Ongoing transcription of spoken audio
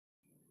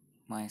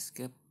My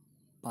escape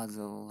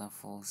puzzle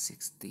level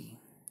 60.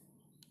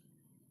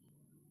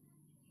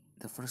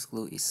 The first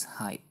clue is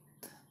height.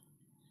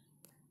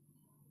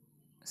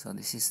 So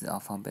this is the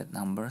alphabet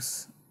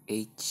numbers.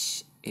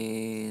 H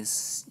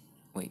is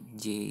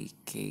J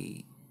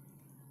K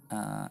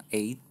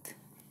 8.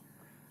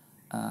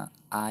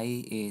 I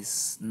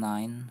is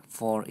 9.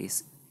 4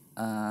 is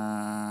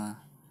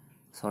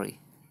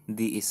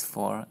D is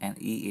 4 and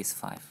E is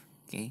 5.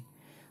 Okay,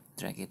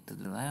 drag it to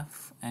the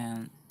left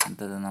and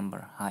enter the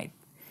number height.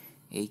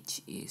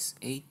 H is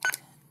 8,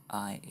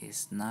 I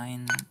is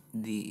 9,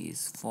 D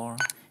is 4,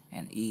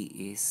 and E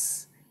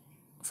is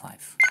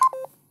 5.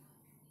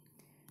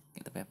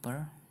 Get the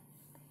paper.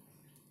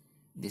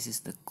 This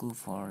is the clue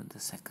for the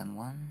second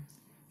one.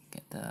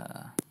 Get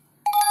the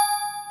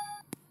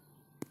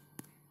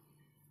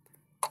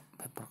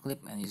paper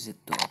clip and use it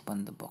to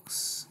open the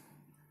box.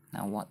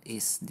 Now what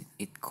is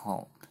it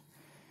called?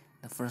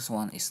 The first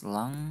one is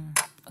lung,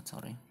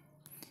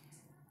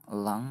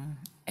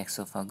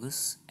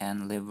 esophagus,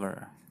 and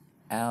liver.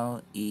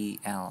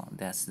 L-E-L,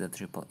 that's the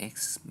triple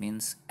X,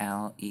 means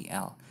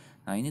L-E-L.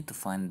 Now you need to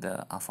find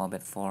the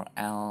alphabet for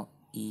L,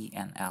 E,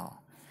 and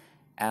L.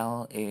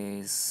 L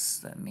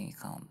is, let me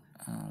count,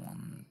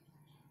 1,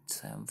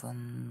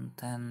 7,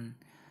 10,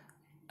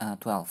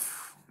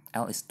 12.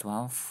 L is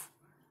 12,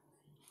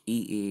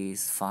 E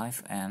is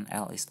 5, and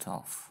L is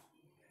 12.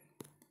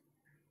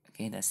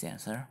 Okay, that's the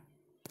answer.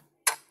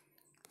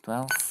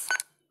 12,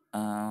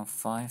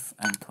 5,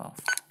 and 12.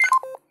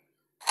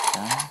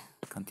 Done.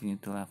 Continue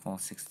to level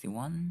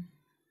 61.